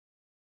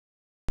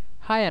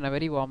Hi and a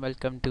very warm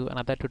welcome to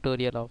another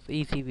tutorial of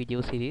Easy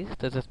Video Series.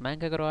 This is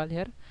Mayank Agarwal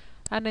here,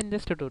 and in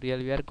this tutorial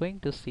we are going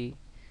to see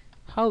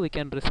how we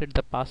can reset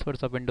the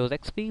passwords of Windows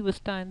XP,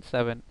 Vista and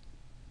 7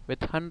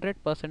 with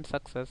 100%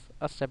 success,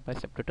 a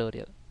step-by-step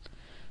tutorial.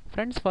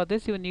 Friends, for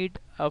this you need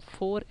a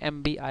 4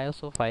 MB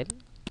ISO file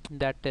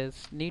that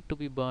is need to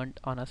be burnt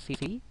on a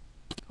CD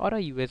or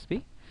a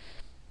USB.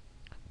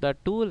 The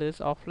tool is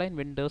Offline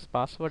Windows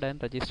Password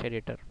and Registry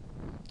Editor.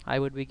 I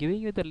would be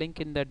giving you the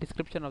link in the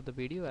description of the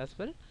video as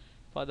well.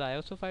 For the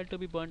ISO file to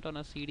be burnt on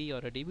a CD or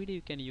a DVD,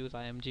 you can use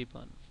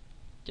Imgburn,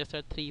 just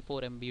a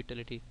 3-4 MB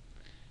utility.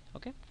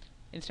 Okay,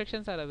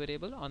 instructions are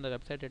available on the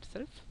website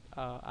itself.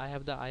 I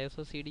have the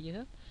ISO CD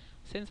here.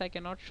 Since I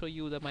cannot show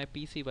you my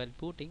PC while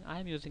booting,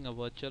 I am using a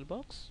virtual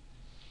box.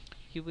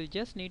 You will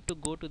just need to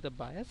go to the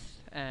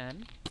BIOS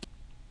and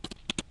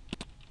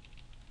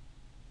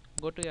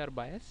go to your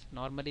BIOS.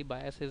 Normally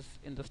BIOS is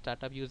in the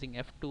startup using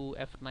F2,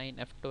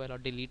 F9, F12 or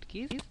delete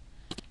keys,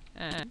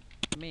 and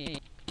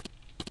make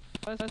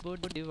first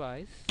boot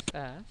device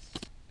as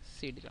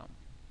CD-ROM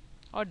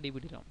or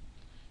DVD-ROM,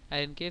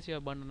 and in case you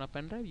have burned on a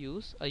pen drive,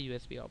 use a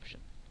USB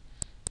option.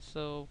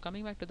 So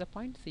coming back to the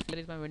point, see, here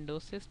is my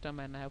Windows system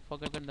and I have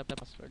forgotten the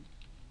password.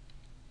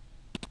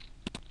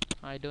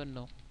 I don't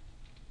know.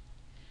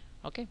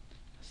 Okay,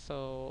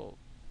 so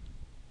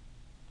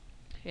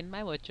in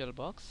my virtual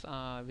box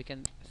we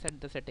can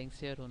set the settings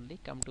here only.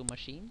 Come to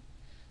machine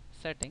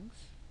settings.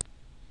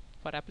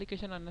 For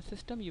application on a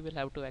system you will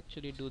have to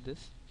actually do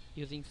this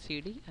using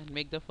CD and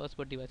make the first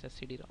boot device as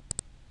CD-ROM.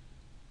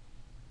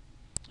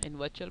 In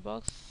virtual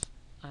box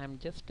I am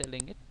just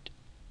telling it,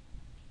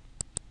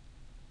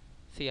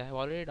 see, I have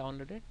already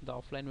downloaded the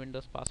Offline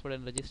Windows Password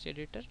and Registry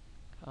Editor.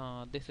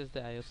 This is the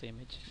ISO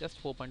image,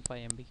 just 4.5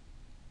 MB.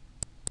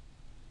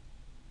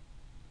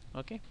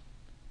 Okay,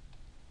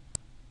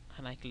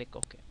 and I click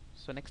OK.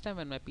 So next time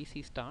when my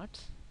PC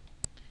starts,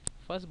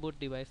 first boot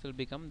device will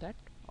become that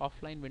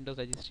Offline Windows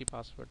Registry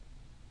Password.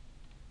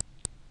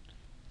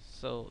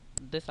 So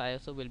this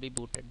ISO will be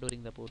booted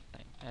during the boot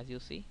time. As you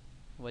see,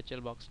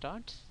 VirtualBox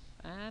starts,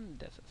 and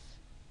this is.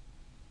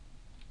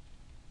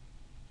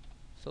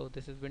 So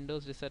this is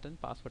Windows Reset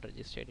and Password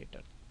Registry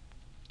Editor.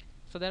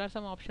 So there are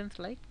some options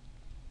like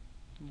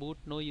boot,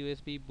 no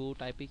USB, boot,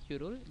 IPQ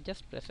rule.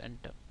 Just press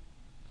enter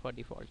for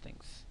default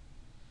things.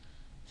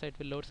 So it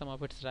will load some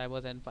of its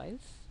drivers and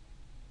files.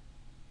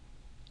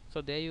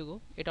 So there you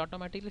go. It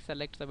automatically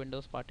selects the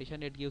Windows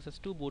partition. It gives us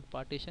two boot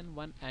partition,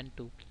 1 and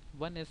 2.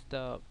 One is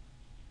the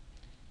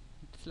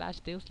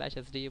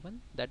 /dev/sda1,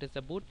 that is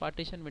the boot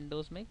partition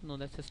Windows make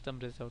known as system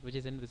reserved, which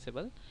is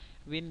invisible.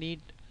 We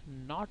need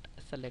not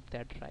select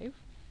that drive.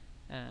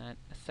 And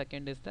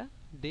second is the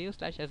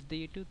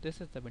dev/sda2. This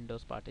is the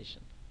Windows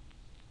partition.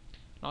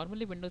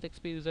 Normally Windows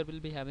XP user will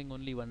be having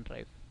only one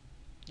drive.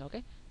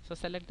 Okay, so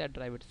select that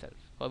drive itself.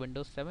 For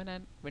Windows 7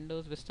 and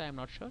Windows Vista I am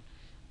not sure.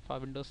 For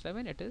Windows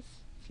 7 it is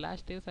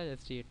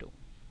 /dev/sda2.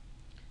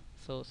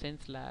 so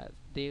since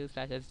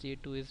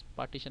dev/sda2 is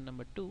partition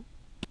number 2,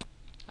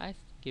 I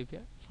give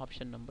here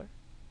option number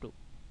 2.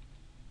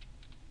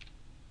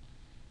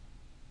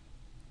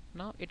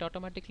 Now it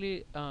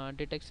automatically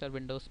detects your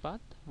Windows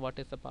path. What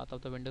is the path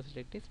of the Windows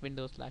detect is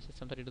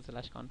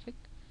Windows/system32/config.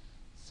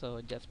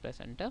 So just press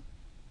enter.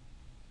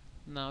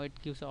 Now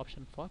it gives the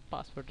option for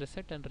password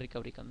reset and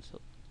recovery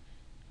console.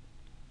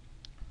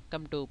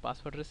 Come to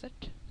password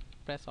reset,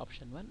 press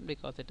option 1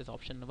 because it is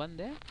option 1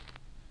 there.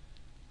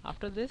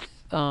 After this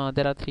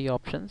there are three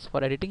options.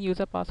 For editing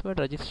user password,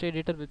 registry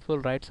editor with full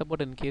write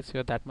support in case you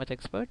are that much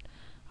expert,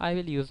 I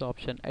will use the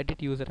option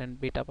edit user and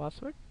beta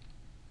password.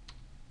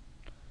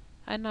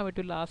 And now it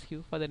will ask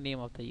you for the name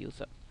of the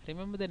user.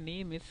 Remember, the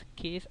name is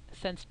case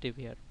sensitive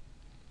here,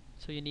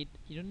 so you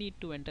need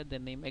to enter the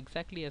name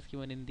exactly as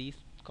given in this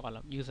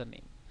column,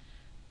 username.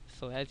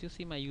 So as you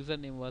see, my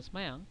username was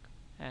Mayank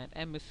and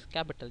M is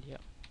capital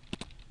here,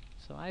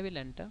 so I will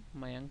enter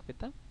Mayank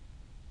with a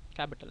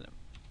capital M.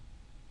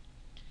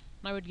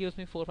 Now it gives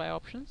me 4-5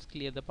 options: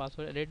 clear the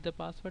password, edit the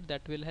password.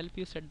 That will help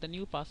you set the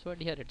new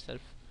password here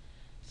itself.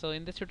 So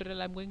in this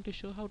tutorial I am going to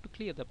show how to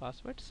clear the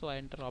password, so I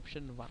enter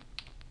option 1.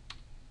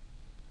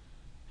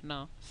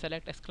 Now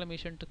select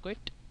exclamation to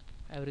quit.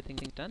 Everything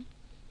is done,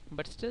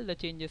 but still the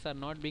changes are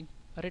not being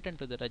written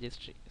to the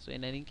registry. So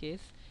in any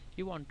case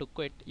you want to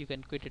quit, you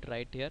can quit it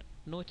right here.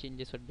 No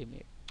changes would be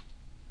made.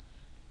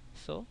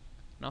 So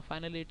now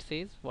finally it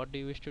says what do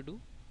you wish to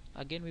do.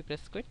 Again we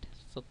press quit,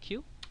 so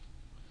Q,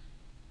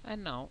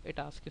 and now it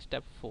asks you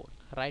step 4,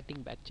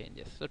 writing back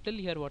changes. So till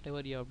here whatever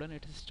you have done,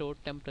 it is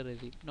stored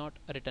temporarily, not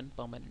written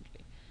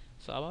permanently.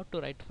 So about to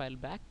write file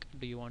back,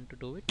 do you want to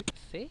do it?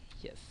 Say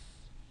yes.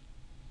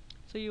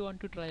 So you want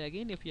to try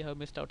again if you have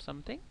missed out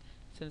something.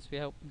 Since we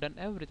have done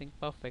everything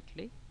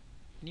perfectly,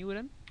 new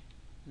run,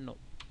 no.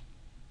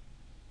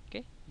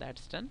 Okay,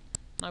 that's done.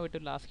 Now it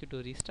will ask you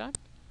to restart.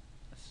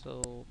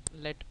 So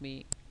let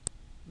me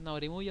now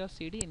remove your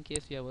CD in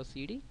case you have a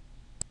CD.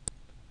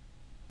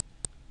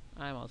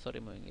 I am also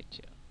removing it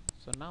here.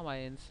 So now I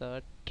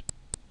insert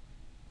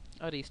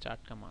a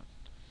restart command.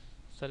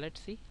 So let's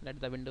see,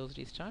 let the Windows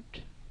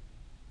restart.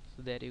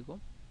 So there you go.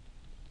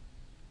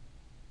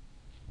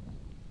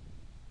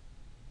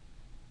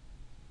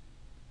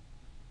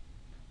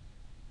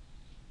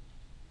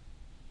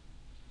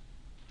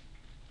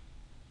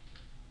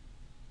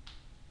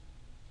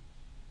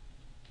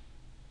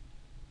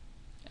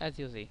 As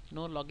you see,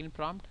 no login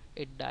prompt,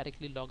 it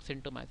directly logs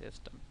into my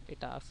system.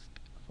 It asks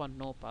for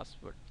no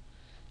password.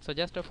 So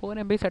just a 4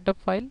 MB setup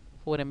file,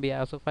 4 MB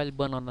ISO file,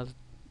 burn on a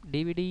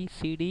DVD,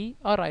 CD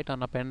or write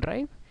on a pen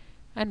drive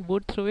and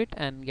boot through it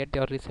and get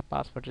your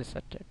password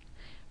resetted.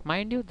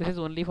 Mind you, this is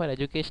only for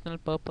educational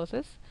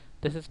purposes.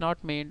 This is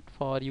not made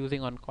for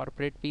using on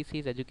corporate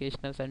PCs,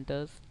 educational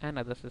centers and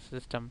other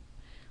systems.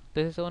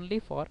 This is only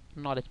for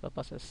knowledge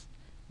purposes.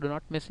 Do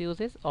not misuse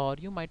this or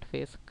you might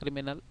face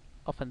criminal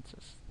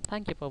offenses.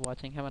 Thank you for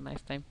watching. Have a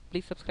nice time.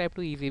 Please subscribe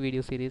to Easy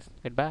Video Series.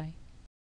 Goodbye.